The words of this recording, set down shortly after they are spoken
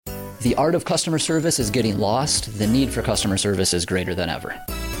The art of customer service is getting lost. The need for customer service is greater than ever.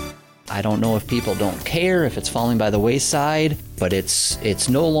 I don't know if people don't care, if it's falling by the wayside, but it's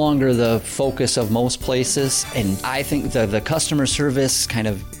no longer the focus of most places. And I think the customer service kind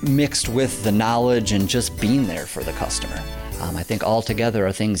of mixed with the knowledge and just being there for the customer. I think all together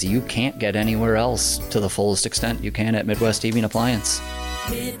are things you can't get anywhere else to the fullest extent you can at Midwest TV and Appliance.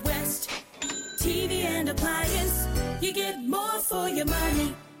 Midwest TV and Appliance, you get more for your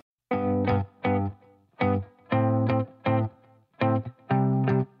money.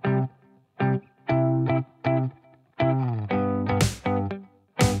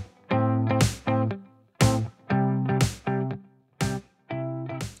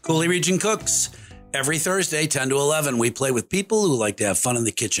 Coulee Region Cooks. Every Thursday, 10 to 11, we play with people who like to have fun in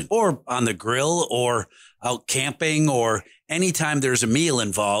the kitchen or on the grill or out camping or anytime there's a meal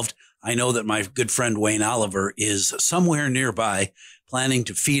involved. I know that my good friend Wayne Oliver is somewhere nearby planning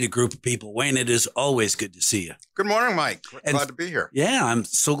to feed a group of people. Wayne, it is always good to see you. Good morning, Mike. Glad to be here. Yeah, I'm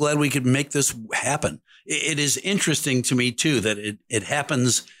so glad we could make this happen. It is interesting to me, too, that it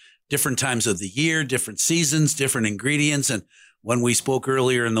happens different times of the year, different seasons, different ingredients. And when we spoke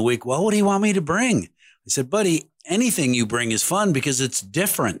earlier in the week, well, what do you want me to bring? I said, buddy, anything you bring is fun because it's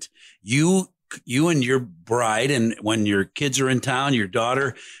different. You and your bride, and when your kids are in town, your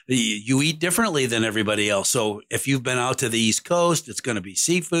daughter, you eat differently than everybody else. So if you've been out to the East Coast, it's going to be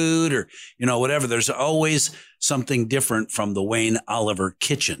seafood or, whatever. There's always something different from the Wayne Oliver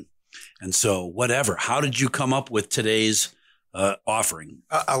kitchen. And so whatever, how did you come up with today's offering?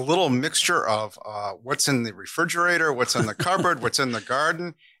 A little mixture of what's in the refrigerator, what's in the cupboard, what's in the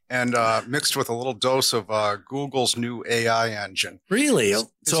garden, and mixed with a little dose of Google's new AI engine. Really?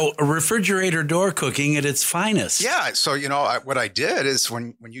 So a refrigerator door cooking at its finest. Yeah. So, what I did is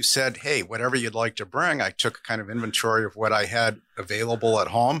when you said, hey, whatever you'd like to bring, I took a kind of inventory of what I had available at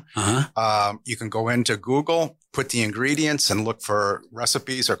home. Uh-huh. You can go into Google, put the ingredients and look for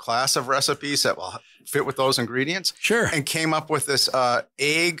recipes or class of recipes that will fit with those ingredients. Sure. And came up with this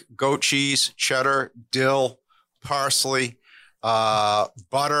egg, goat cheese, cheddar, dill, parsley,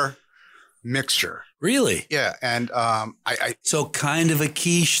 butter mixture. Really? Yeah. And so kind of a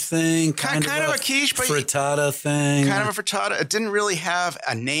quiche thing, kind of a quiche, but frittata thing. Kind of a frittata. It didn't really have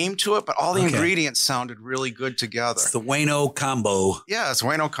a name to it, but all the ingredients sounded really good together. It's the Wayno combo. Yeah, it's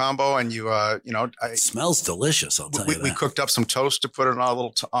Wayno combo, and it smells delicious. I'll tell you that. We cooked up some toast to put it on a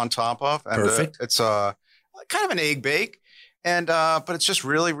little on top of. And, perfect. It's kind of an egg bake, and but it's just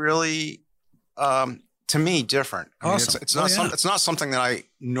really, really. To me, different. Awesome. It's not something that I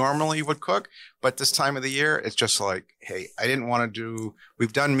normally would cook, but this time of the year, it's just like, hey, I didn't want to do.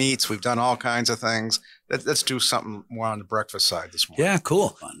 We've done meats, we've done all kinds of things. Let's do something more on the breakfast side this morning. Yeah, cool.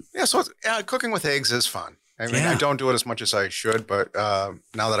 Fun. Yeah, so cooking with eggs is fun. I mean, I don't do it as much as I should, but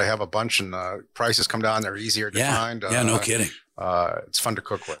now that I have a bunch and prices come down, they're easier to find. Yeah, no kidding. It's fun to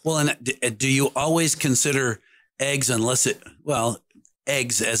cook with. Well, and do you always consider eggs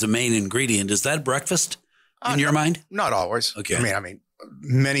eggs as a main ingredient? Is that breakfast in your mind? Not always. Okay. I mean,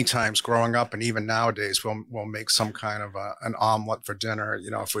 many times growing up and even nowadays, we'll make some kind of an omelet for dinner.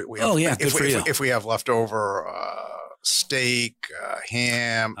 If we have leftover steak,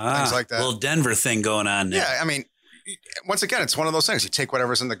 ham, things like that. Little Denver thing going on there. Yeah. I mean, once again, it's one of those things. You take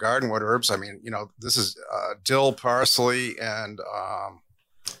whatever's in the garden, what herbs. I mean, this is dill, parsley, and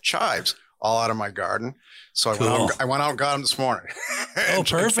chives all out of my garden. So I went out and got them this morning.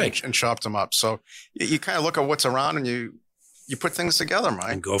 Perfect. And chopped them up. So you kind of look at what's around and you put things together,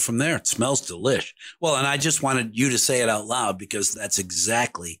 Mike. And go from there. It smells delish. Well, and I just wanted you to say it out loud because that's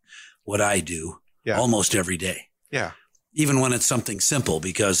exactly what I do almost every day. Yeah. Even when it's something simple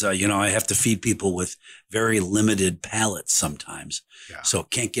because, I have to feed people with very limited palates sometimes. Yeah. So it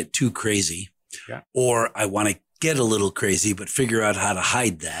can't get too crazy. Yeah. Or I want to get a little crazy, but figure out how to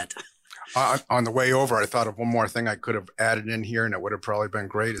hide that. On the way over, I thought of one more thing I could have added in here, and it would have probably been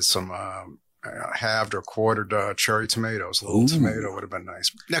great, is some halved or quartered cherry tomatoes. A little tomato would have been nice.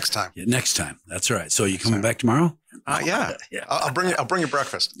 Next time. Yeah, next time. That's right. So you coming back tomorrow? Yeah. I'll bring you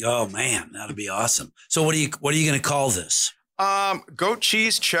breakfast. Oh man, that'll be awesome. So what are you going to call this? Goat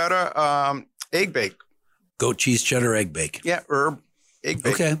cheese, cheddar, egg bake. Goat cheese, cheddar, egg bake. Yeah, herb, egg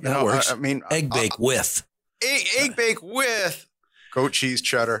bake. Okay, that works. I mean, egg bake with. Egg bake with goat cheese,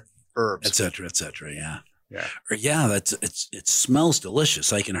 cheddar, herbs, et cetera. Yeah. Yeah. Or, yeah, it smells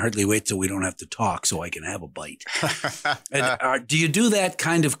delicious. I can hardly wait till we don't have to talk so I can have a bite. And, do you do that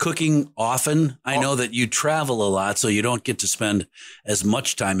kind of cooking often? I know that you travel a lot, so you don't get to spend as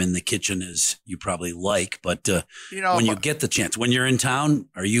much time in the kitchen as you probably like. But when you get the chance, when you're in town,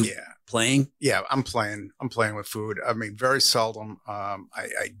 are you playing? Yeah, I'm playing with food. I mean, very seldom.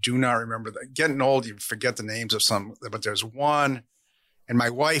 I do not remember that. Getting old, you forget the names of some, but there's one, and my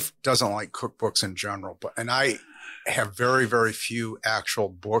wife doesn't like cookbooks in general, and I have very, very few actual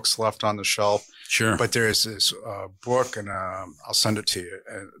books left on the shelf. Sure. But there's this book, and I'll send it to you,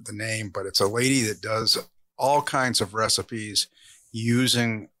 the name, but it's a lady that does all kinds of recipes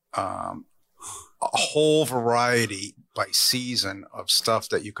using a whole variety by season of stuff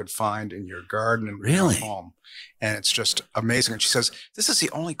that you could find in your garden and Really? your home. And it's just amazing. And she says, this is the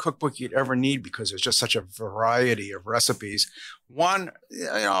only cookbook you'd ever need because there's just such a variety of recipes. One,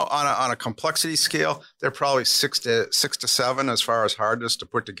 on a complexity scale, they're probably 6 to 7 as far as hardness to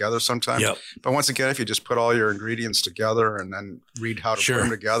put together sometimes. Yep. But once again, if you just put all your ingredients together and then read how to Sure. put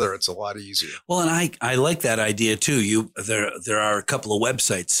them together, it's a lot easier. Well, and I like that idea too. There are a couple of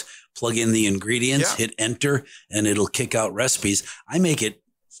websites. Plug in the ingredients, Yeah. hit enter, and it'll kick out recipes. I make it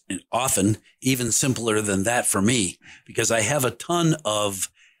often even simpler than that for me because I have a ton of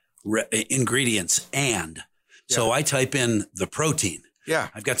ingredients so I type in the protein. Yeah.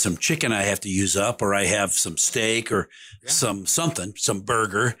 I've got some chicken I have to use up, or I have some steak or some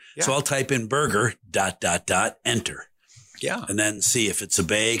burger. Yeah. So I'll type in burger, ... enter. Yeah. And then see if it's a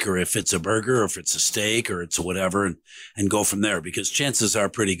bake or if it's a burger or if it's a steak or it's whatever and go from there because chances are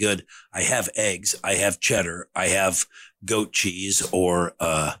pretty good. I have eggs. I have cheddar. I have goat cheese or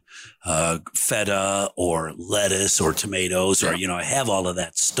feta or lettuce or tomatoes or, I have all of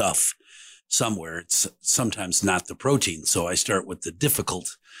that stuff somewhere. It's sometimes not the protein. So I start with the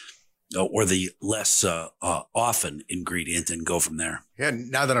difficult or the less often ingredient and go from there. Yeah.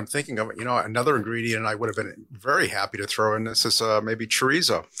 Now that I'm thinking of it, another ingredient I would have been very happy to throw in this is maybe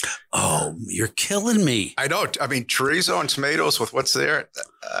chorizo. Oh, you're killing me. I know. I mean, chorizo and tomatoes with what's there.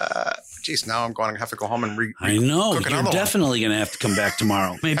 Geez, now I'm going to have to go home and I know. cook You're another definitely going to have to come back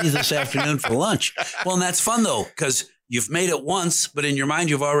tomorrow. Maybe this afternoon for lunch. Well, and that's fun though, because you've made it once, but in your mind,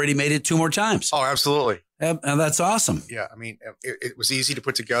 you've already made it 2 more times. Oh, absolutely. And that's awesome. Yeah. I mean, it was easy to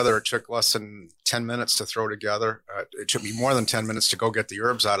put together. It took less than 10 minutes to throw together. It took me more than 10 minutes to go get the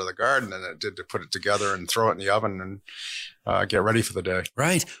herbs out of the garden than it did to put it together and throw it in the oven and get ready for the day.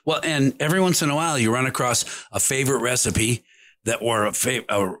 Right. Well, and every once in a while you run across a favorite recipe or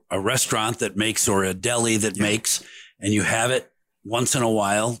a restaurant that makes or a deli that makes, and you have it once in a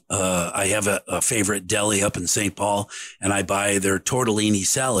while. I have a favorite deli up in St. Paul, and I buy their tortellini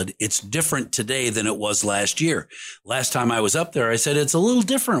salad. It's different today than it was last year. Last time I was up there, I said, it's a little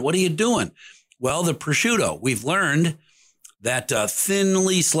different. What are you doing? Well, the prosciutto. We've learned that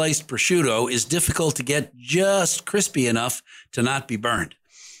thinly sliced prosciutto is difficult to get just crispy enough to not be burned.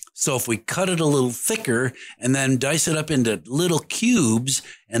 So if we cut it a little thicker and then dice it up into little cubes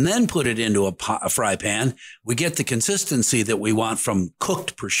and then put it into a fry pan, we get the consistency that we want from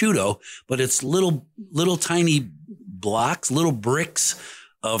cooked prosciutto, but it's little tiny blocks, little bricks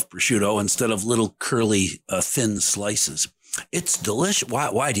of prosciutto instead of little curly, thin slices. It's delicious.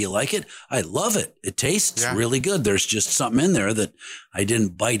 Why do you like it? I love it. It tastes really good. There's just something in there that I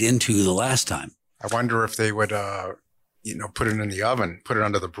didn't bite into the last time. I wonder if they would, put it in the oven, put it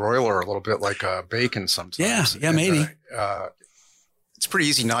under the broiler a little bit like bacon sometimes. Yeah, maybe. It's pretty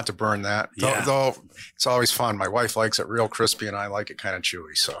easy not to burn that. Yeah. Though it's always fun. My wife likes it real crispy and I like it kind of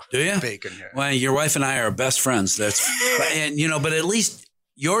chewy. So do you? Bacon, yeah. Well, your wife and I are best friends. But at least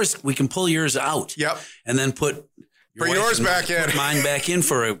yours, we can pull yours out. Yep. And then put yours back in. Put mine back in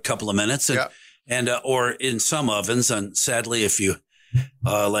for a couple of minutes. Or in some ovens. And sadly, if you,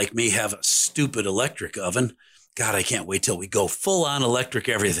 like me, have a stupid electric oven, God, I can't wait till we go full on electric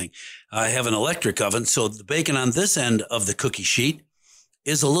everything. I have an electric oven. So the bacon on this end of the cookie sheet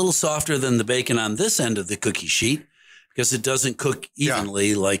is a little softer than the bacon on this end of the cookie sheet because it doesn't cook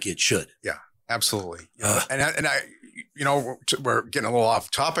evenly like it should. Yeah, absolutely. And I, we're getting a little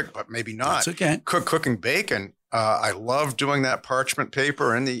off topic, but maybe not. That's okay. Cooking bacon. I love doing that parchment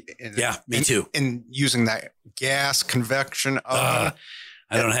paper me too. And using that gas convection oven.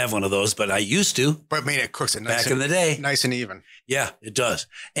 I don't have one of those, but I used to. But I mean, it cooks it nice back in the day. Nice and even. Yeah, it does.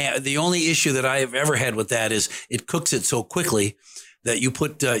 And the only issue that I have ever had with that is it cooks it so quickly that you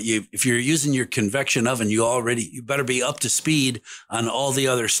put, if you're using your convection oven, you better be up to speed on all the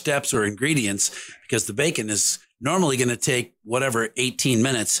other steps or ingredients because the bacon is normally going to take 18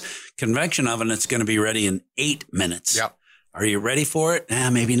 minutes. Convection oven, it's going to be ready in 8 minutes. Yep. Are you ready for it?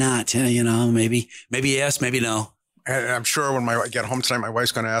 Maybe not. Maybe yes, maybe no. And I'm sure when I get home tonight, my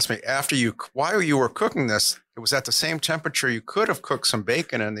wife's going to ask me while you were cooking this, it was at the same temperature you could have cooked some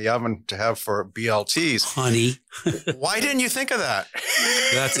bacon in the oven to have for BLTs. Honey. Why didn't you think of that?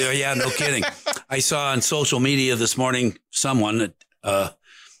 No kidding. I saw on social media this morning, someone, I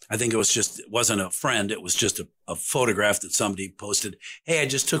I think it wasn't a friend. It was just a photograph that somebody posted. Hey, I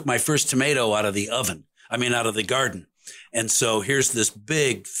just took my first tomato out of the out of the garden. And so here's this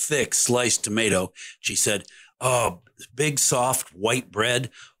big, thick sliced tomato. She said, oh, big, soft white bread,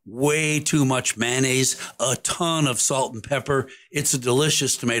 way too much mayonnaise, a ton of salt and pepper. It's a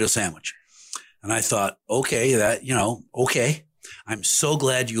delicious tomato sandwich. And I thought, okay, okay. I'm so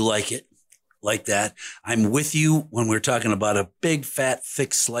glad you like it like that. I'm with you when we're talking about a big, fat,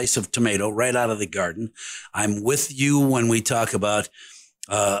 thick slice of tomato right out of the garden. I'm with you when we talk about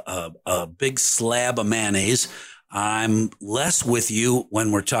a big slab of mayonnaise. I'm less with you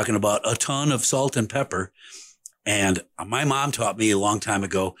when we're talking about a ton of salt and pepper. And my mom taught me a long time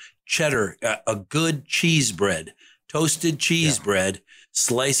ago, cheddar, a good cheese bread, toasted cheese bread,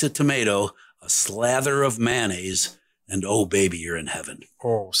 slice of tomato, a slather of mayonnaise, and oh, baby, you're in heaven.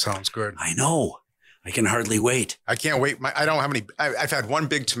 Oh, sounds good. I know. I can hardly wait. I can't wait. I don't have any. I've had one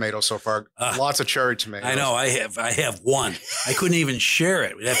big tomato so far. Lots of cherry tomatoes. I know. I have one. I couldn't even share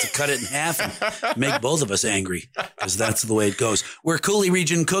it. We'd have to cut it in half and make both of us angry because that's the way it goes. We're Coulee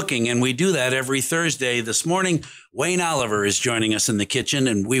Region Cooking, and we do that every Thursday. This morning, Wayne Oliver is joining us in the kitchen,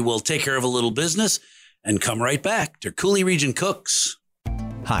 and we will take care of a little business and come right back to Coulee Region Cooks.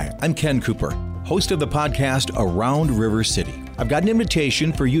 Hi, I'm Ken Cooper, host of the podcast Around River City. I've got an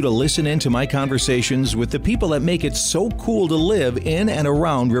invitation for you to listen in to my conversations with the people that make it so cool to live in and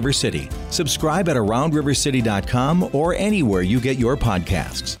around River City. Subscribe at AroundRiverCity.com or anywhere you get your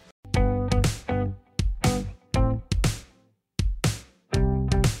podcasts.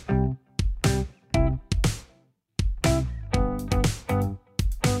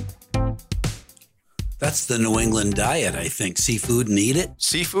 That's the New England diet, I think. Seafood and eat it.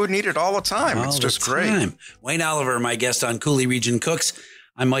 Seafood and eat it all the time. It's just great. Wayne Oliver, my guest on Coulee Region Cooks.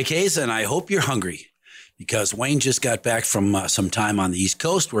 I'm Mike Hayes, and I hope you're hungry because Wayne just got back from some time on the East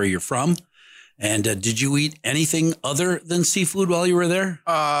Coast where you're from. And did you eat anything other than seafood while you were there?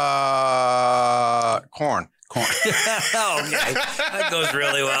 Corn. Okay. That goes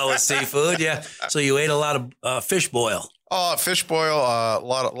really well with seafood. Yeah. So you ate a lot of fish boil. Fish boil, a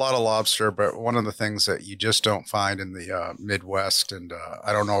lot of lobster, but one of the things that you just don't find in the Midwest, and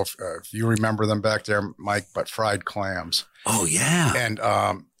I don't know if you remember them back there, Mike, but fried clams. Oh yeah, and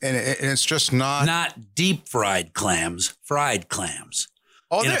it's just not deep fried clams, fried clams.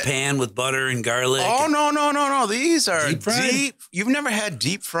 Oh, in a pan with butter and garlic. Oh no! These are deep fried. You've never had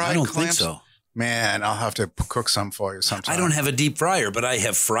deep fried? I don't clams? think so. Man, I'll have to cook some for you sometime. I don't have a deep fryer, but I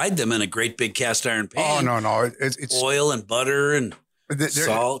have fried them in a great big cast iron pan. Oh, no. It's oil and butter and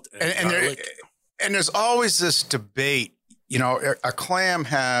salt and garlic. And there's always this debate. You know, a clam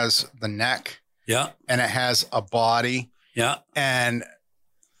has the neck. Yeah. And it has a body. Yeah. And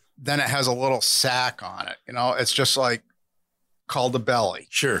then it has a little sack on it. You know, it's just like called the belly.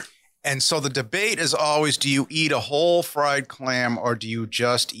 Sure. And so the debate is always, do you eat a whole fried clam or do you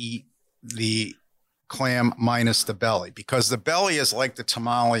just eat the clam minus the belly? Because the belly is like the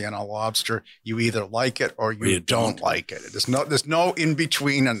tamale in a lobster. You either like it or you don't like it. There's no in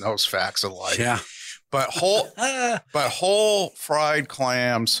between in those facts of life. Yeah. But whole fried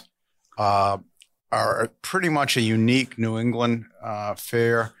clams are pretty much a unique New England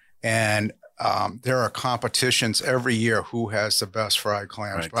fare, and there are competitions every year who has the best fried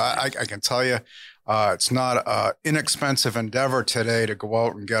clams. Right. But I can tell you, it's not an inexpensive endeavor today to go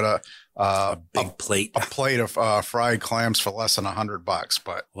out and get a big plate of fried clams for less than $100.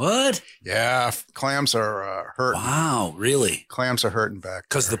 But what? Yeah, clams are hurting. Wow, really? Clams are hurting back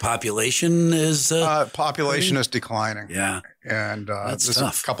because the population is is declining. Yeah, and there's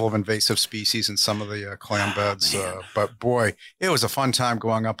tough. A couple of invasive species in some of the clam beds. But boy, it was a fun time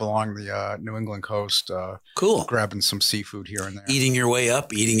going up along the New England coast. Cool, grabbing some seafood here and there. Eating your way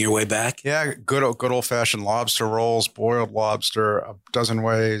up, eating your way back. Yeah, good old fashioned lobster rolls, boiled lobster, a dozen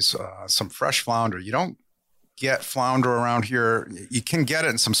ways. Some fresh flounder. You don't get flounder around here. You can get it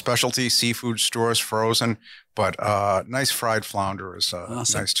in some specialty seafood stores frozen, but nice fried flounder is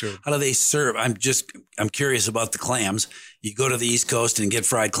awesome. Nice too. How do they serve? I'm curious about the clams. You go to the East Coast and get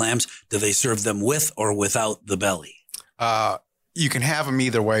fried clams. Do they serve them with or without the belly? You can have them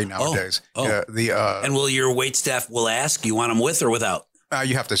either way nowadays. And will your waitstaff will ask, you want them with or without?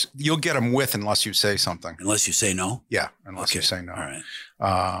 You'll get them with unless you say something. Unless you say no? Yeah, unless you say no. All right.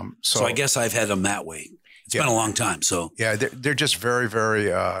 So I guess I've had them that way. It's been a long time. So yeah, they're just very, very,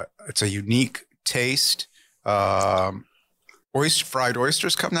 it's a unique taste. Fried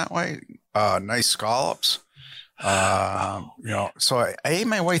oysters come that way. Nice scallops. So I ate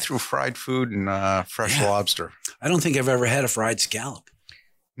my way through fried food and fresh lobster. I don't think I've ever had a fried scallop.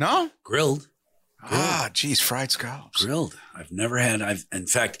 No? Grilled. Geez, fried scallops. Grilled. I've never had. In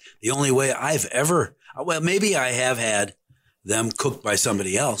fact, the only way I've ever, well, maybe I have had them cooked by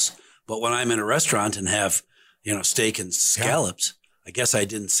somebody else, but when I'm in a restaurant and have, steak and scallops, I guess I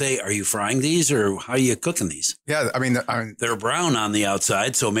didn't say, are you frying these or how are you cooking these? Yeah. I mean, they're brown on the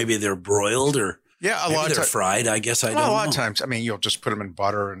outside, so maybe they're broiled or a maybe lot of they're fried. I guess I don't know. A lot of times, I mean, you'll just put them in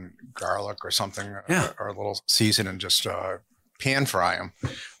butter and garlic or something, or a little season and just pan fry them,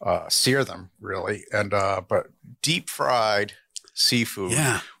 sear them really. And, but deep fried seafood.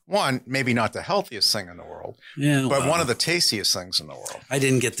 Yeah. One, maybe not the healthiest thing in the world, but one of the tastiest things in the world. I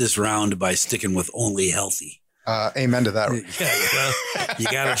didn't get this round by sticking with only healthy. Amen to that. Yeah, well, you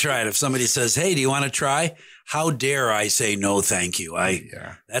got to try it. If somebody says, hey, do you want to try? How dare I say no, thank you?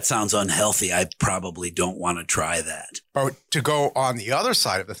 That sounds unhealthy. I probably don't want to try that. But to go on the other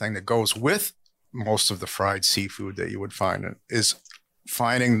side of the thing that goes with most of the fried seafood that you would find is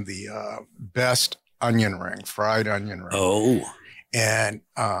finding the best fried onion ring. Oh. And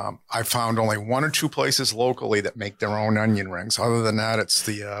I found only one or two places locally that make their own onion rings. Other than that, it's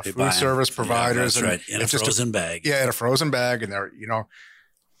the food service providers. Yeah, that's right. In a frozen bag. Yeah, in a frozen bag. And they're,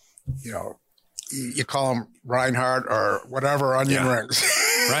 you call them Reinhardt or whatever onion rings.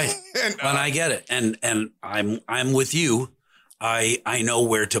 Right. And I get it. And I'm with you. I know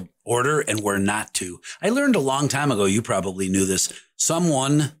where to order and where not to. I learned a long time ago, you probably knew this.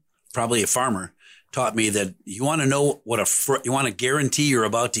 Someone, probably a farmer, taught me that you want to know what you want to guarantee you're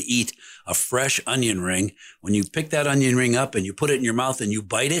about to eat a fresh onion ring. When you pick that onion ring up and you put it in your mouth and you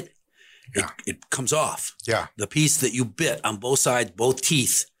bite it, it comes off. Yeah. The piece that you bit on both sides, both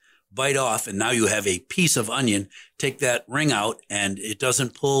teeth, bite off, and now you have a piece of onion. Take that ring out, and it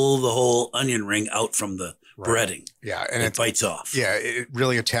doesn't pull the whole onion ring out from the breading. Yeah, and it bites off. Yeah, it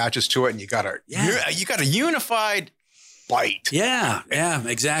really attaches to it, and you got a unified bite. Yeah,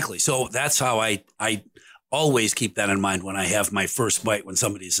 exactly. So that's how I always keep that in mind when I have my first bite. When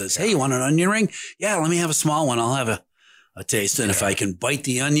somebody says, "Hey, you want an onion ring?" Yeah, let me have a small one. I'll have a taste, and if I can bite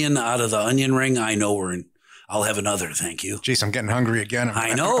the onion out of the onion ring, I know I'll have another. Thank you. Geez, I'm getting hungry again.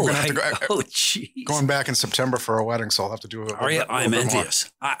 I know. Going back in September for a wedding, so I'll have to do it. I'm envious.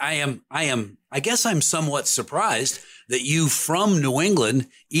 I am. I guess I'm somewhat surprised that you from New England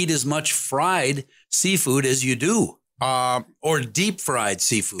eat as much fried seafood as you do. Or deep fried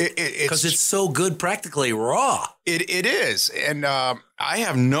seafood, because it's so good, practically raw. It is. And I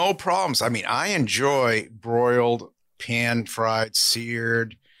have no problems. I mean, I enjoy broiled, pan fried,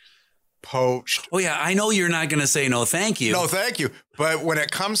 seared, poached. Oh, yeah. I know you're not going to say no, thank you. No, thank you. But when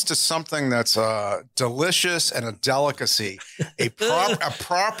it comes to something that's delicious and a delicacy, a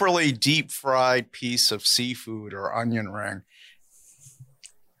properly deep fried piece of seafood or onion ring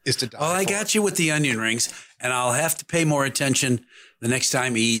is to die for. I got you with the onion rings, and I'll have to pay more attention the next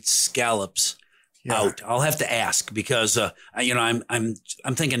time he eats scallops out. I'll have to ask because I'm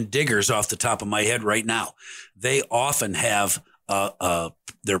thinking Diggers off the top of my head right now. They often have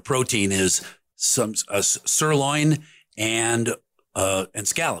their protein is some sirloin and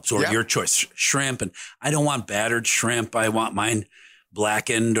scallops, or your choice, shrimp. And I don't want battered shrimp. I want mine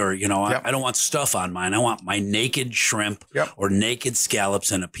blackened, or I don't want stuff on mine. I want my naked shrimp or naked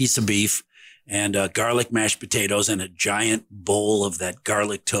scallops and a piece of beef and garlic mashed potatoes and a giant bowl of that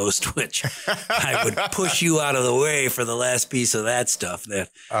garlic toast, which I would push you out of the way for the last piece of that stuff. That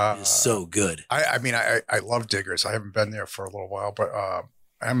is so good. I mean, I love Diggers. I haven't been there for a little while, but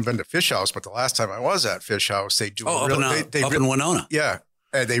I haven't been to Fish House. But the last time I was at Fish House, they do up in Winona. Yeah,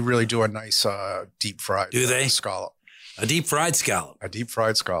 they really do a nice deep fried. Do they? Scallop. A deep fried scallop. A deep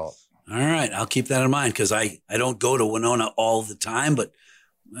fried scallop. All right. I'll keep that in mind because I don't go to Winona all the time, but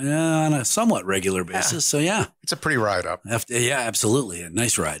on a somewhat regular basis. So, yeah. It's a pretty ride up. Yeah, absolutely. A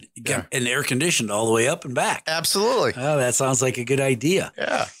nice ride. And air conditioned all the way up and back. Absolutely. Oh, that sounds like a good idea.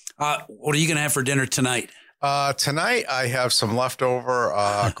 Yeah. What are you going to have for dinner tonight? Tonight, I have some leftover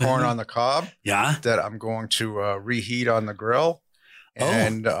corn on the cob. Yeah. That I'm going to reheat on the grill.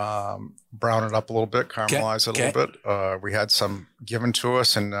 And brown it up a little bit, caramelize it a little bit. We had some given to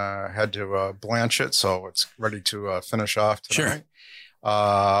us and had to blanch it, so it's ready to finish off tonight.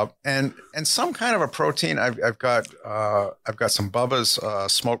 Sure. And some kind of a protein. I've got some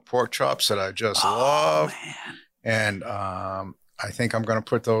Bubba's smoked pork chops that I just love, man. And I think I'm going to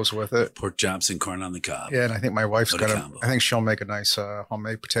put those with it. Pork chops and corn on the cob. Yeah, and I think my wife's I think she'll make a nice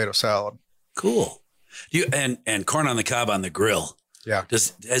homemade potato salad. Cool. And corn on the cob on the grill. Yeah.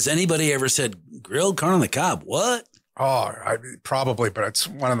 Has anybody ever said grilled corn on the cob? What? Oh, probably, but it's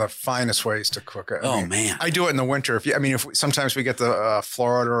one of the finest ways to cook it. Man. I do it in the winter. Sometimes we get the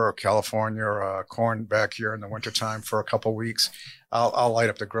Florida or California corn back here in the wintertime for a couple of weeks. I'll light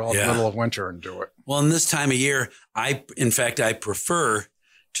up the grill in the middle of winter and do it. Well, in this time of year, I prefer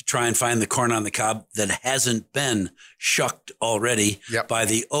to try and find the corn on the cob that hasn't been shucked already by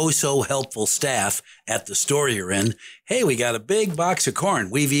the so helpful staff at the store you're in. Hey, we got a big box of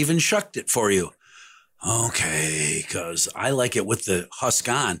corn. We've even shucked it for you. Okay, because I like it with the husk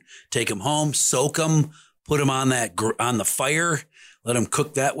on. Take them home, soak them, put them on the fire, let them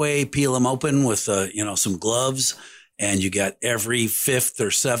cook that way, peel them open with some gloves, and you got every fifth or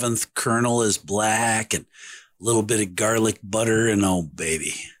seventh kernel is black and a little bit of garlic butter, and oh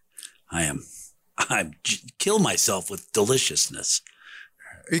baby, I kill myself with deliciousness.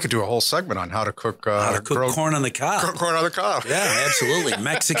 You could do a whole segment on how to cook corn on the cob. Corn on the cob. Yeah, absolutely.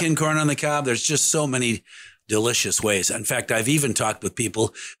 Mexican corn on the cob. There's just so many delicious ways. In fact, I've even talked with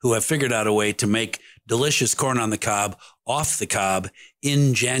people who have figured out a way to make delicious corn on the cob off the cob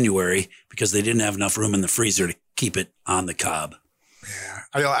in January because they didn't have enough room in the freezer to keep it on the cob.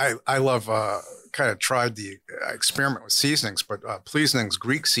 Yeah, I love kind of tried the experiment with seasonings, but Pleasning's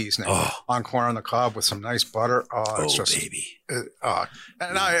Greek seasoning on corn on the cob with some nice butter. It's just, baby. And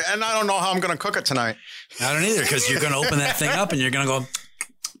I don't know how I'm going to cook it tonight. I don't either, because you're going to open that thing up and you're going to go,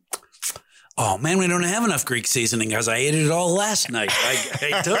 oh man, we don't have enough Greek seasoning because I ate it all last night.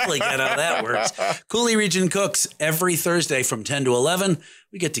 I totally get how that works. Coulee Region Cooks every Thursday from 10 to 11.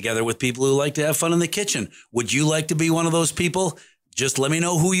 We get together with people who like to have fun in the kitchen. Would you like to be one of those people? Just let me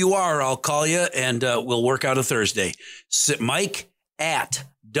know who you are. I'll call you and we'll work out a Thursday. Mike at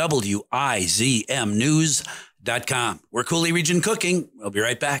WIZMnews.com. We're Coulee Region Cooking. We'll be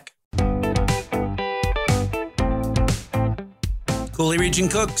right back. Coulee Region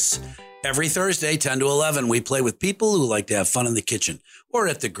Cooks. Every Thursday, 10 to 11, we play with people who like to have fun in the kitchen or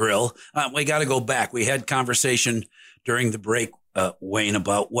at the grill. We got to go back. We had conversation during the break, Wayne,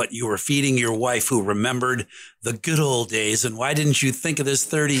 about what you were feeding your wife who remembered the good old days. And why didn't you think of this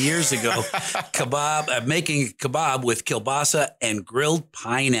 30 years ago? Making kebab with kielbasa and grilled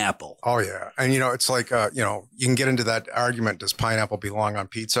pineapple. Oh, yeah. And, it's like, you can get into that argument. Does pineapple belong on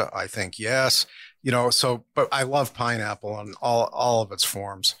pizza? I think yes. But I love pineapple in all of its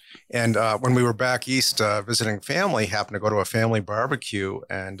forms. And when we were back east visiting family, happened to go to a family barbecue,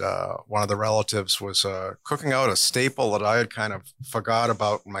 and one of the relatives was cooking out a staple that I had kind of forgot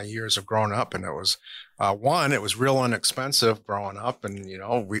about in my years of growing up. And it was, it was real inexpensive growing up, and,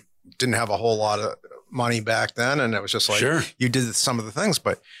 we didn't have a whole lot of money back then. And it was just like, you did some of the things,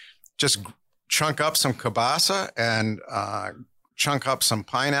 but just chunk up some kielbasa and chunk up some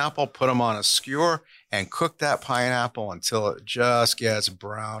pineapple, put them on a skewer, and cook that pineapple until it just gets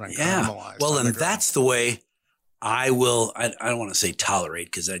brown and caramelized. Well, and that's the way I will. I don't want to say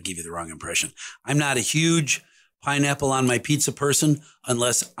tolerate, because that'd give you the wrong impression. I'm not a huge pineapple on my pizza person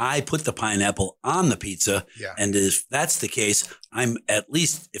unless I put the pineapple on the pizza. Yeah. And if that's the case, I'm, at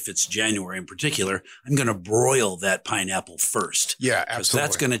least if it's January in particular, I'm going to broil that pineapple first. Yeah, absolutely.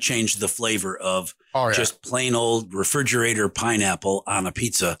 That's going to change the flavor of just plain old refrigerator pineapple on a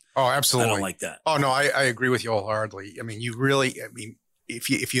pizza. Oh, absolutely. I don't like that. Oh, no, I agree with you wholeheartedly. I mean,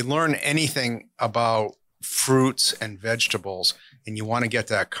 if you learn anything about fruits and vegetables, and you want to get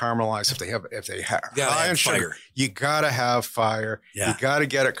that caramelized, if they have high in sugar, you got to have fire. Yeah. You got to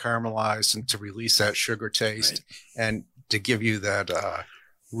get it caramelized and to release that sugar taste and to give you that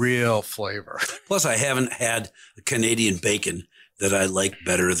real flavor. Plus, I haven't had a Canadian bacon that I like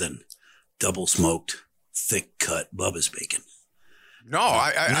better than double smoked, thick cut Bubba's bacon. No,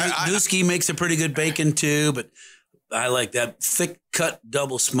 Newski makes a pretty good bacon too, but I like that thick cut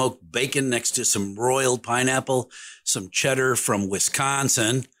double smoked bacon next to some broiled pineapple, some cheddar from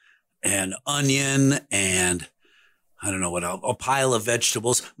Wisconsin, and onion, and I don't know what else, a pile of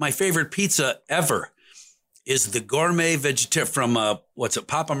vegetables. My favorite pizza ever is the gourmet vegetarian from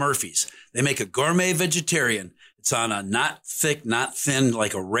Papa Murphy's. They make a gourmet vegetarian. It's on a not thick, not thin,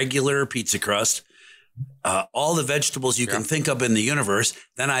 like a regular pizza crust. All the vegetables you can think of in the universe.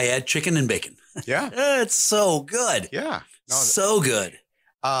 Then I add chicken and bacon. Yeah. It's so good. Yeah. No, so good.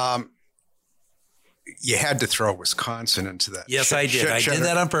 You had to throw Wisconsin into that. Yes, I did. I did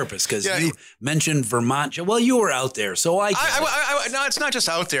that on purpose because you mentioned Vermont. Well, you were out there, so no, it's not just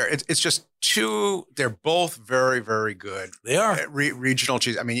out there. It's just they're both very, very good. They are. Regional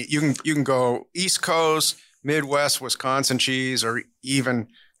cheese. I mean, you can go East Coast, Midwest, Wisconsin cheese, or even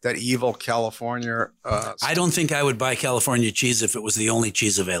that evil California. I don't think I would buy California cheese if it was the only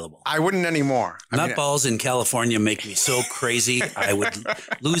cheese available. I wouldn't anymore. Nutballs in California make me so crazy. I would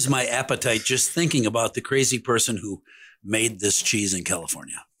lose my appetite just thinking about the crazy person who made this cheese in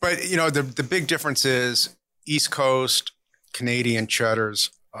California. But, the big difference is East Coast Canadian cheddars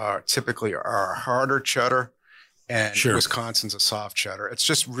typically are a harder cheddar, and Wisconsin's a soft cheddar. It's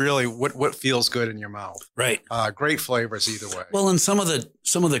just really what feels good in your mouth. Right. Great flavors either way. Well, and some of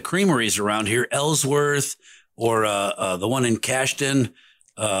the creameries around here, Ellsworth or the one in Cashton,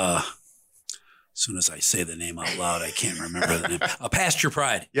 as soon as I say the name out loud, I can't remember the name. Pasture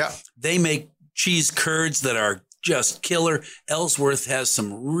Pride. Yeah. They make cheese curds that are just killer. Ellsworth has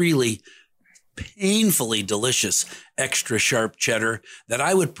some really painfully delicious extra sharp cheddar that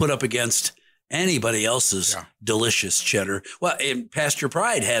I would put up against anybody else's delicious cheddar. Well, and Pasture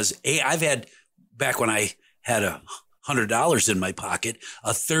Pride I've had, back when I had $100 in my pocket,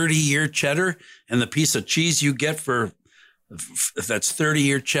 a 30-year cheddar, and the piece of cheese you get if that's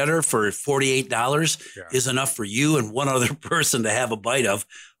 30-year cheddar for $48 is enough for you and one other person to have a bite of.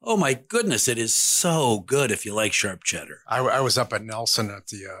 Oh my goodness, it is so good if you like sharp cheddar. I was up at Nelson at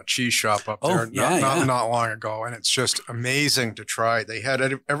the cheese shop up there not long ago, and it's just amazing to try. They had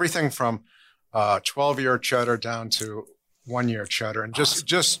everything from 12-year cheddar down to 1-year cheddar, and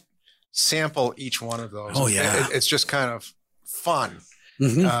just sample each one of those. Oh yeah, it's just kind of fun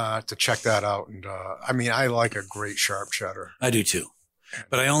to check that out. And I like a great sharp cheddar. I do too,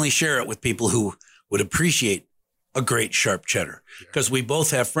 but I only share it with people who would appreciate a great sharp cheddar, because we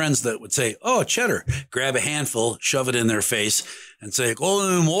both have friends that would say, "Oh, cheddar," grab a handful, shove it in their face, and say,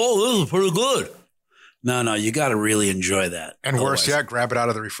 "Oh, this is pretty good." No, you got to really enjoy that. And worse yet, grab it out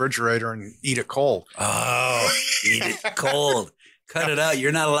of the refrigerator and eat it cold. Oh, eat it cold. Cut it out.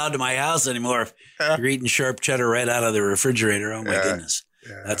 You're not allowed to my house anymore if you're eating sharp cheddar right out of the refrigerator. Oh, my goodness.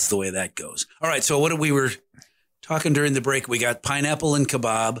 Yeah. That's the way that goes. All right, so what we were talking during the break, we got pineapple and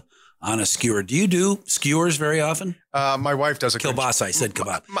kebab on a skewer. Do you do skewers very often? My wife does a kielbasa. I said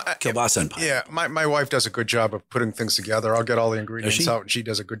kebab. Kielbasa and pineapple. Yeah, my wife does a good job of putting things together. I'll get all the ingredients out, and she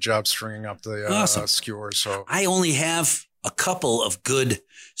does a good job stringing up the skewers. So I only have a couple of good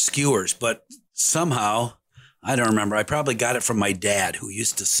skewers, but somehow, I don't remember. I probably got it from my dad, who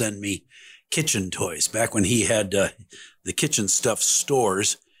used to send me kitchen toys. Back when he had the kitchen stuff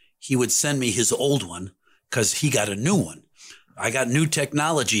stores, he would send me his old one because he got a new one. I got new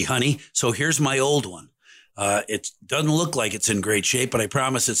technology, honey, so here's my old one. It doesn't look like it's in great shape, but I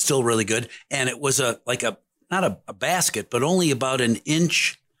promise it's still really good. And it was not a basket, but only about an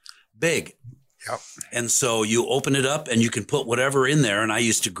inch big. Yep. And so you open it up and you can put whatever in there. And I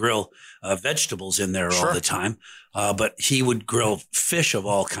used to grill vegetables in there all the time. But he would grill fish of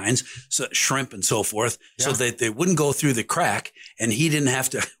all kinds, so shrimp and so forth, so that they wouldn't go through the crack. And he didn't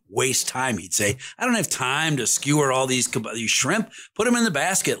have to waste time. He'd say, I don't have time to skewer all these shrimp. Put them in the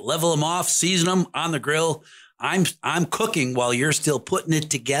basket, level them off, season them on the grill. I'm cooking while you're still putting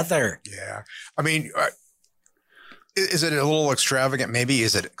it together. Yeah. I mean, is it a little extravagant? Maybe.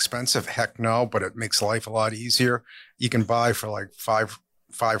 Is it expensive? Heck no, but it makes life a lot easier. You can buy for like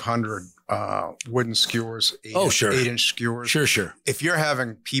 500 wooden skewers, 8-inch skewers. Sure. If you're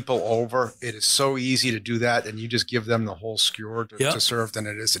having people over, it is so easy to do that, and you just give them the whole skewer to serve than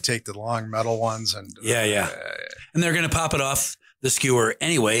it is to take the long metal ones. And and they're going to pop it off the skewer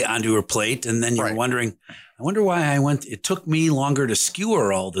anyway onto a plate, and then you're wondering, I wonder why it took me longer to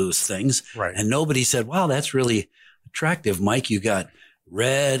skewer all those things. Right. And nobody said, wow, that's really attractive, Mike. You got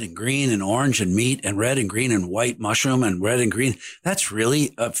red and green and orange and meat and red and green and white mushroom and red and green. That's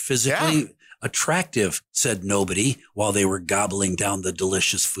really physically attractive, said nobody while they were gobbling down the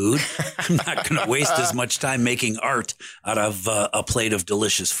delicious food. I'm not going to waste as much time making art out of a plate of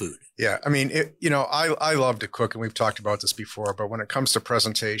delicious food. Yeah. I mean, I love to cook, and we've talked about this before, but when it comes to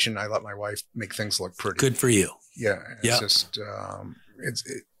presentation, I let my wife make things look pretty. Good for you. Yeah. It's just,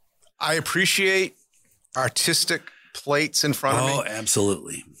 I appreciate artistic plates in front of me. Oh,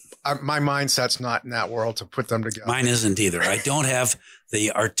 absolutely. My mindset's not in that world to put them together. Mine isn't either. I don't have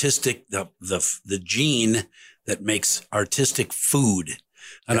the artistic, the gene that makes artistic food.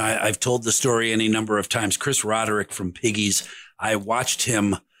 And I've told the story any number of times. Chris Roderick from Piggy's, I watched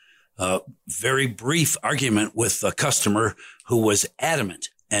him very brief argument with a customer who was adamant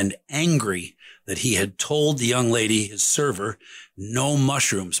and angry that he had told the young lady, his server, no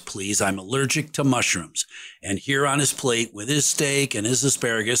mushrooms, please. I'm allergic to mushrooms. And here on his plate with his steak and his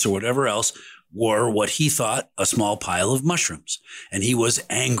asparagus or whatever else were what he thought a small pile of mushrooms. And he was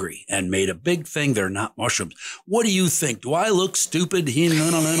angry and made a big thing. They're not mushrooms. What do you think? Do I look stupid?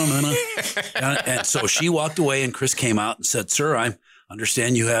 And so she walked away, and Chris came out and said, sir, I'm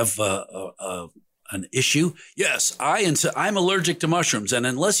Understand you have an issue? Yes, I'm allergic to mushrooms. And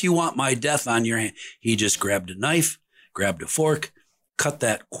unless you want my death on your hand, he just grabbed a knife, grabbed a fork, cut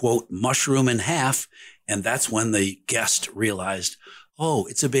that, quote, mushroom in half. And that's when the guest realized, oh,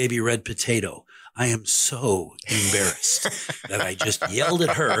 it's a baby red potato. I am so embarrassed that I just yelled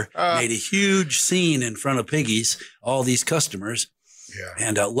at her, made a huge scene in front of Piggy's, all these customers. Yeah.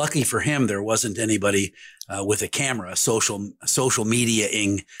 And lucky for him, there wasn't anybody with a camera, social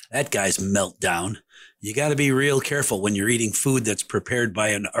media-ing that guy's meltdown. You got to be real careful when you're eating food that's prepared by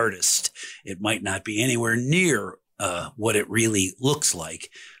an artist. It might not be anywhere near what it really looks like,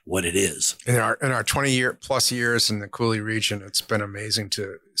 what it is. In our 20 plus years in the Cooley region, it's been amazing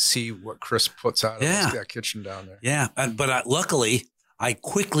to see what Chris puts out of that kitchen down there. Yeah, but luckily, I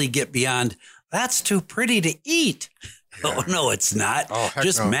quickly get beyond, that's too pretty to eat. Yeah. Oh, no, it's not. Oh,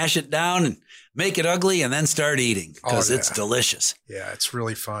 just mash it down and make it ugly and then start eating because it's delicious. Yeah, it's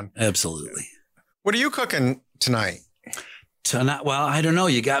really fun. Absolutely. What are you cooking tonight? Tonight, well, I don't know.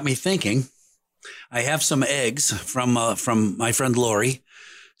 You got me thinking. I have some eggs from my friend Lori.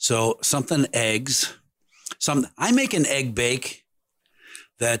 So eggs. I make an egg bake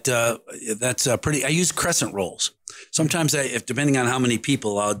that's pretty. I use crescent rolls. Sometimes if depending on how many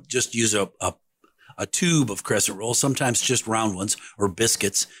people, I'll just use a tube of crescent rolls, sometimes just round ones or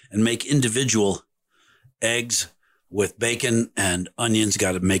biscuits, and make individual eggs with bacon and onions.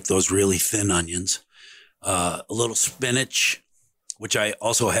 Got to make those really thin onions. A little spinach, which I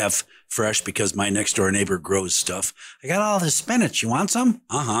also have fresh because my next door neighbor grows stuff. I got all this spinach. You want some?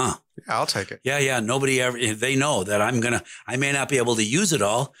 Uh-huh. Yeah, I'll take it. Yeah. Nobody ever, they know that I may not be able to use it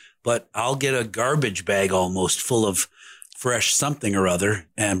all, but I'll get a garbage bag almost full of fresh something or other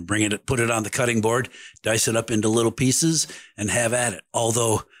and put it on the cutting board, dice it up into little pieces and have at it.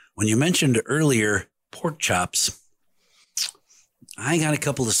 Although when you mentioned earlier pork chops, I got a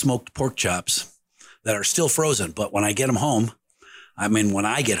couple of smoked pork chops that are still frozen, but when I get home, I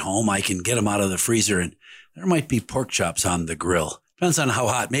can get them out of the freezer and there might be pork chops on the grill. Depends on how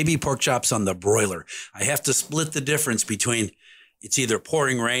hot. Maybe pork chops on the broiler. I have to split the difference between it's either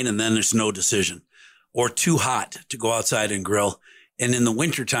pouring rain and then there's no decision, or too hot to go outside and grill. And in the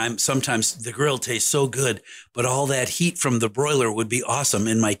wintertime, sometimes the grill tastes so good, but all that heat from the broiler would be awesome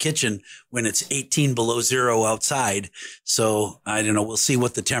in my kitchen when it's 18 below zero outside. So I don't know. We'll see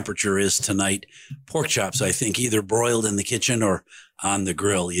what the temperature is tonight. Pork chops, I think, either broiled in the kitchen or on the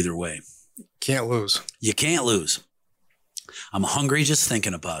grill, either way. Can't lose. You can't lose. I'm hungry just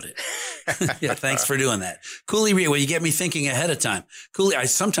thinking about it. Yeah, thanks for doing that. Cooley, well, you get me thinking ahead of time. Cooley,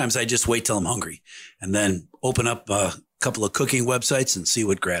 sometimes I just wait till I'm hungry and then open up a couple of cooking websites and see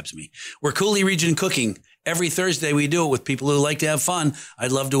what grabs me. We're Cooley Region Cooking. Every Thursday we do it with people who like to have fun.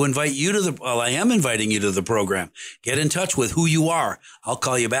 I'd love to invite you I am inviting you to the program. Get in touch with who you are. I'll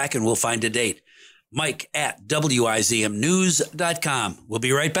call you back and we'll find a date. Mike at WIZMnews.com. We'll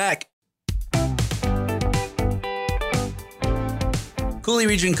be right back. Cooley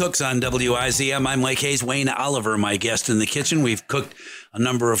Region Cooks on WIZM. I'm Mike Hayes. Wayne Oliver, my guest in the kitchen. We've cooked a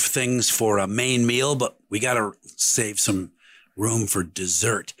number of things for a main meal, but we got to save some room for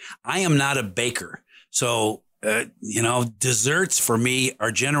dessert. I am not a baker. So, desserts for me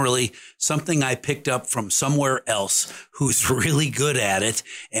are generally something I picked up from somewhere else who's really good at it,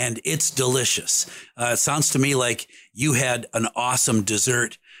 and it's delicious. It sounds to me like you had an awesome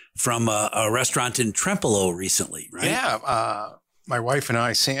dessert from a restaurant in Trempealeau recently, right? Yeah. My wife and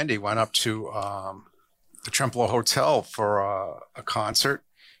I, Sandy, went up to the Trempealeau Hotel for a concert,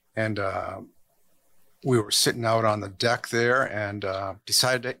 and we were sitting out on the deck there and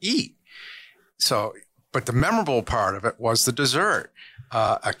decided to eat. So, but the memorable part of it was the dessert,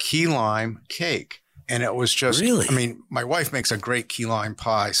 a key lime cake. And it was just, really? I mean, my wife makes a great key lime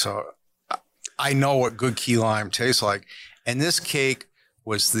pie, so I know what good key lime tastes like. And this cake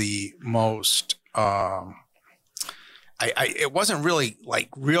was the most... it wasn't really like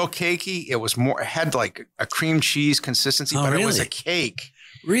real cakey. It was more, it had like a cream cheese consistency, but really? It was a cake.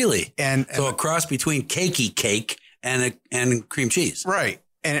 Really? And so a cross between cakey cake and cream cheese. Right.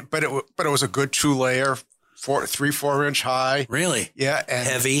 But it was a good 2-layer, 3-4 inch high. Really? Yeah. And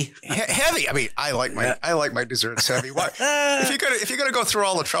heavy. Heavy. I mean, I like my desserts heavy. Why? if you're gonna go through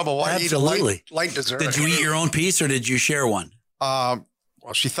all the trouble, why eat a light dessert? Did you eat your own piece or did you share one?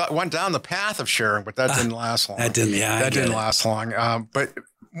 Well, she went down the path of sharing, but that didn't last long. That didn't last long. But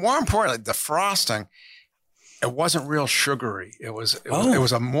more importantly, the frosting, it wasn't real sugary. It was a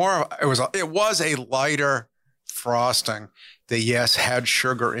lighter frosting that, yes, had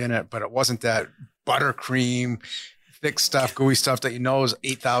sugar in it, but it wasn't that buttercream thick stuff, gooey stuff that you know is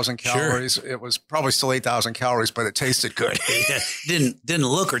 8,000 calories. Sure. It was probably still 8,000 calories, but it tasted good. Didn't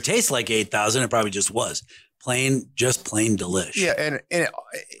look or taste like 8,000. It probably just was plain delish. Yeah, and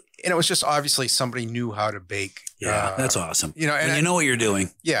it was just obviously somebody knew how to bake. Yeah, that's awesome. And you know what you're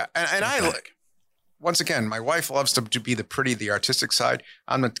doing. Yeah, and I once again, my wife loves to be the artistic side.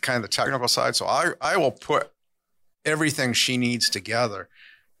 I'm the kind of the technical side, so I will put everything she needs together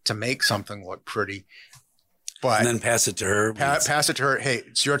to make something look pretty. But and then pass it to her. Pass it to her. Hey,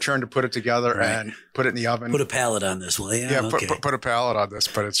 it's your turn to put it together and put it in the oven. Put a palette on this, will you? Yeah, okay. put a palette on this.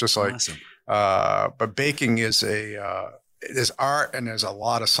 But it's just like, awesome. But baking is there's art and there's a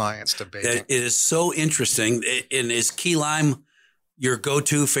lot of science to baking. It is so interesting. And is key lime your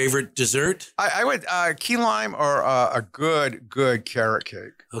go-to favorite dessert? I would key lime or a good carrot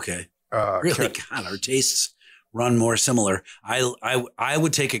cake. Okay, really, God, our tastes run more similar. I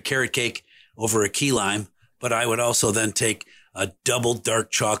would take a carrot cake over a key lime, but I would also then take a double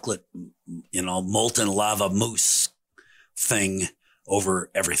dark chocolate, molten lava mousse thing over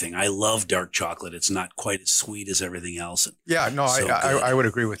everything. I love dark chocolate. It's not quite as sweet as everything else. Yeah, no, I would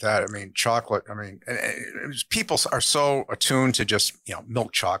agree with that. I mean, chocolate, people are so attuned to just,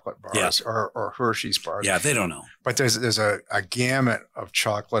 milk chocolate bars or Hershey's bars. Yeah, they don't know. But there's a gamut of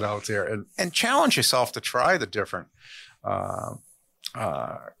chocolate out there, and challenge yourself to try the different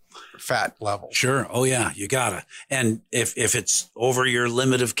fat levels. Sure. Oh yeah, you gotta. And if it's over your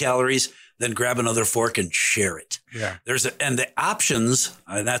limit of calories, then grab another fork and share it. Yeah. And the options,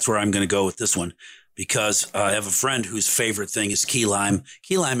 that's where I'm going to go with this one, because I have a friend whose favorite thing is key lime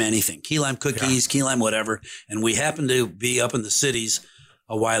anything, key lime cookies, key lime whatever. And we happen to be up in the cities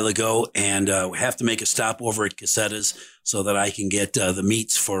a while ago, and we have to make a stop over at Casetta's so that I can get the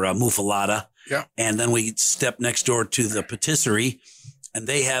meats for muffalata. Yeah. And then we step next door to the patisserie, and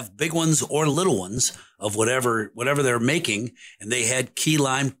they have big ones or little ones of whatever they're making. And they had key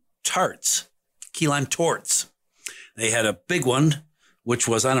lime key lime torts. They had a big one, which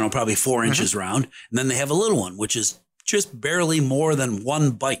was, I don't know, probably 4 inches round. And then they have a little one, which is just barely more than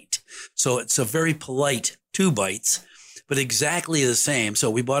 1 bite. So it's a very polite 2 bites, but exactly the same. So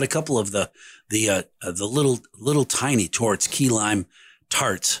we bought a couple of the little tiny torts, key lime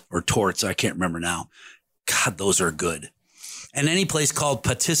tarts or torts. I can't remember now. God, those are good. And any place called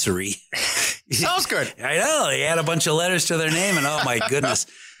patisserie. Sounds good. I know. They had a bunch of letters to their name, and oh my goodness,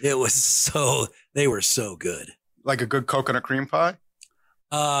 they were so good. Like a good coconut cream pie?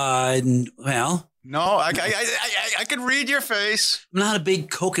 Well. No, I could read your face. I'm not a big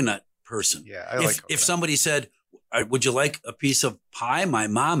coconut person. Yeah, I like coconut. If somebody said, would you like a piece of pie? My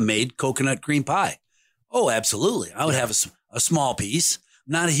mom made coconut cream pie. Oh, absolutely. I would have a small piece.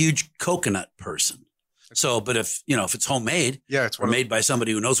 I'm not a huge coconut person. So, but if it's homemade, it's made by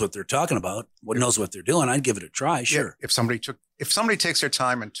somebody who knows what they're talking about, knows what they're doing, I'd give it a try. Sure. Yeah, if somebody takes their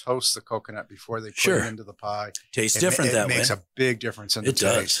time and toasts the coconut before they put it into the pie, tastes different that way. It makes a big difference in the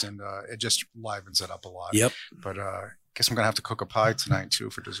taste, and it just livens it up a lot. Yep. But I guess I'm gonna have to cook a pie tonight too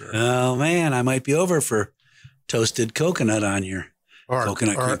for dessert. Oh man, I might be over for toasted coconut on your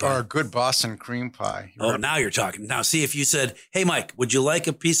coconut cream pie. Or a good Boston cream pie. Now you're talking. Now, see, if you said, "Hey, Mike, would you like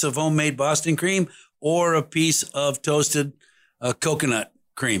a piece of homemade Boston cream or a piece of toasted coconut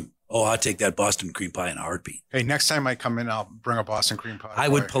cream?" Oh, I'll take that Boston cream pie in a heartbeat. Hey, next time I come in, I'll bring a Boston cream pie. I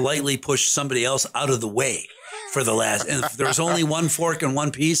would politely push somebody else out of the way for the last. And if there's only 1 fork and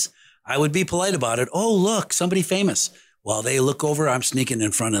 1 piece, I would be polite about it. Oh, look, somebody famous. While they look over, I'm sneaking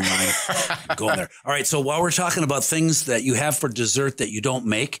in front of the line, going there. All right. So while we're talking about things that you have for dessert that you don't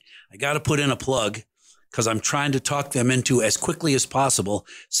make, I got to put in a plug, because I'm trying to talk them into, as quickly as possible,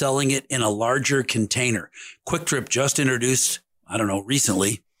 selling it in a larger container. Quick Trip just introduced,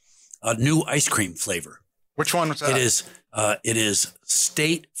 recently, a new ice cream flavor. Which one was that? It is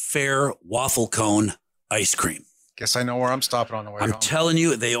State Fair waffle cone ice cream. Guess I know where I'm stopping on the way home. I'm telling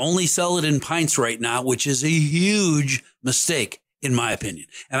you, they only sell it in pints right now, which is a huge mistake, in my opinion.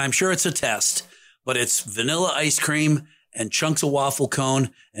 And I'm sure it's a test, but it's vanilla ice cream and chunks of waffle cone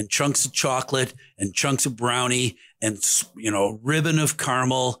and chunks of chocolate and chunks of brownie and, ribbon of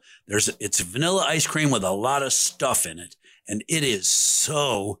caramel. It's vanilla ice cream with a lot of stuff in it. And it is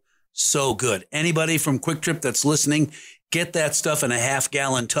so good. Anybody from Quick Trip that's listening, get that stuff in a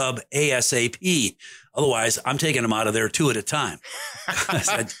half-gallon tub ASAP. Otherwise, I'm taking them out of there 2 at a time.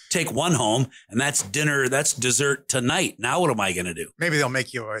 I take 1 home, and that's dinner. That's dessert tonight. Now, what am I going to do? Maybe they'll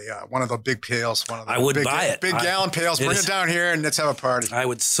make you one of the big pails. I would buy it. Big gallon pails. Bring it down here, and let's have a party. I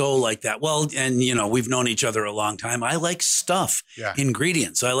would so like that. Well, and, we've known each other a long time. I like stuff,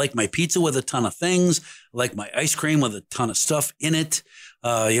 ingredients. I like my pizza with a ton of things. I like my ice cream with a ton of stuff in it.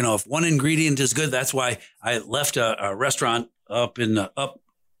 If one ingredient is good, that's why I left a restaurant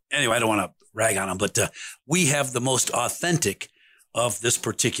anyway, I don't want to rag on them, but we have the most authentic of this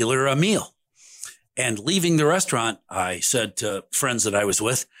particular meal. And leaving the restaurant, I said to friends that I was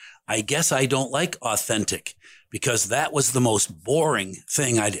with, I guess I don't like authentic because that was the most boring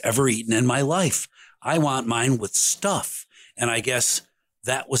thing I'd ever eaten in my life. I want mine with stuff. And I guess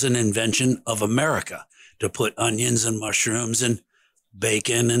that was an invention of America, to put onions and mushrooms and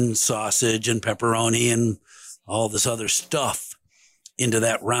bacon and sausage and pepperoni and all this other stuff into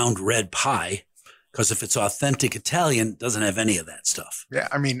that round red pie. Because if it's authentic Italian, it doesn't have any of that stuff. Yeah,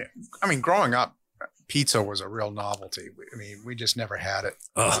 I mean, growing up, pizza was a real novelty. I mean, we just never had it.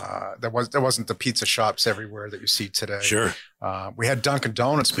 There wasn't the pizza shops everywhere that you see today. Sure. We had Dunkin'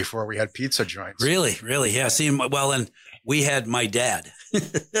 Donuts before we had pizza joints. Really? Yeah. See, well, and we had my dad.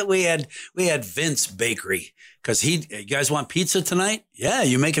 we had Vince Bakery because you guys want pizza tonight? Yeah.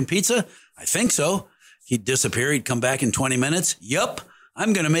 You making pizza? I think so. He'd disappear. He'd come back in 20 minutes. Yup.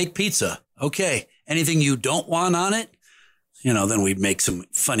 I'm going to make pizza. Okay. Anything you don't want on it? Then we'd make some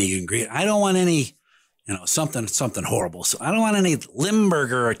funny ingredient. I don't want any, something horrible. So I don't want any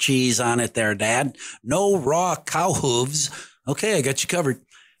Limburger cheese on it there, Dad. No raw cow hooves. Okay. I got you covered.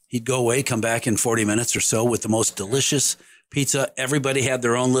 He'd go away, come back in 40 minutes or so with the most delicious pizza. Everybody had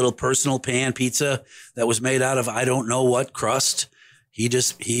their own little personal pan pizza that was made out of I don't know what crust. He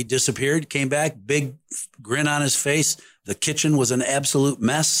disappeared, came back, big grin on his face. The kitchen was an absolute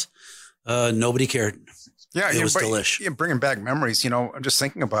mess. Nobody cared. Yeah, it was delish. Yeah, bringing back memories. I'm just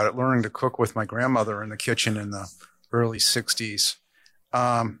thinking about it. Learning to cook with my grandmother in the kitchen in the early 60s.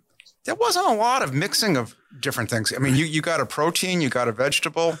 There wasn't a lot of mixing of different things. I mean, you got a protein, you got a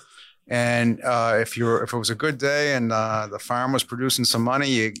vegetable, and if it was a good day and the farm was producing some money,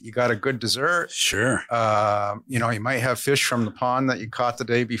 you got a good dessert. Sure. You might have fish from the pond that you caught the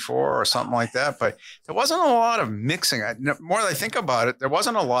day before or something like that. But there wasn't a lot of mixing. More than I think about it, there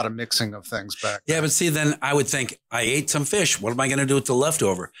wasn't a lot of mixing of things back then. Yeah, but see, then I would think I ate some fish. What am I going to do with the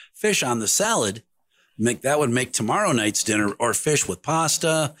leftover fish on the salad? That would make tomorrow night's dinner, or fish with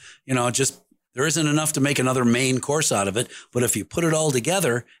pasta. There isn't enough to make another main course out of it. But if you put it all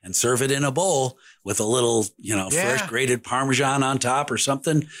together and serve it in a bowl with a little, fresh grated Parmesan on top or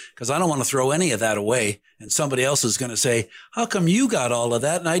something, because I don't want to throw any of that away. And somebody else is going to say, how come you got all of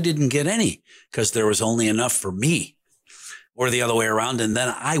that and I didn't get any? Because there was only enough for me, or the other way around. And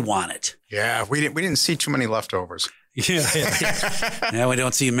then I want it. Yeah, we didn't see too many leftovers. Yeah, we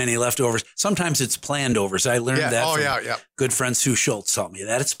don't see many leftovers. Sometimes it's planned overs. I learned that from good friend Sue Schultz taught me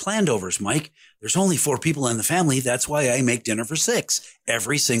that. It's planned overs, Mike. There's only 4 people in the family. That's why I make dinner for 6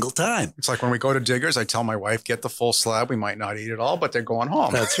 every single time. It's like when we go to Diggers, I tell my wife, get the full slab. We might not eat it all, but they're going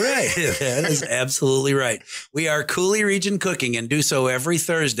home. That's right. That is absolutely right. We are Coulee Region Cooking and do so every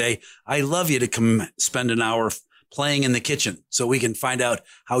Thursday. I love you to come spend an hour playing in the kitchen so we can find out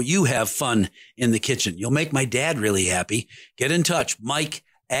how you have fun in the kitchen. You'll make my dad really happy. Get in touch, Mike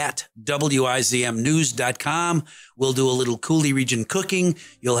at WIZMnews.com. We'll do a little Coulee Region Cooking.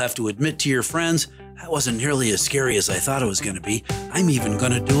 You'll have to admit to your friends, that wasn't nearly as scary as I thought it was going to be. I'm even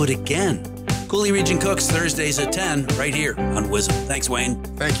going to do it again. Coulee Region Cooks, Thursdays at 10, right here on WIZM. Thanks, Wayne.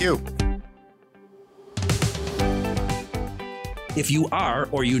 Thank you. If you are,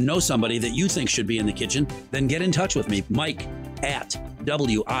 or you know somebody that you think should be in the kitchen, then get in touch with me, Mike at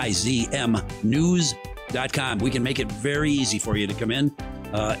WIZMnews.com. We can make it very easy for you to come in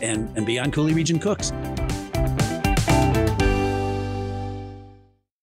and be on Coulee Region Cooks.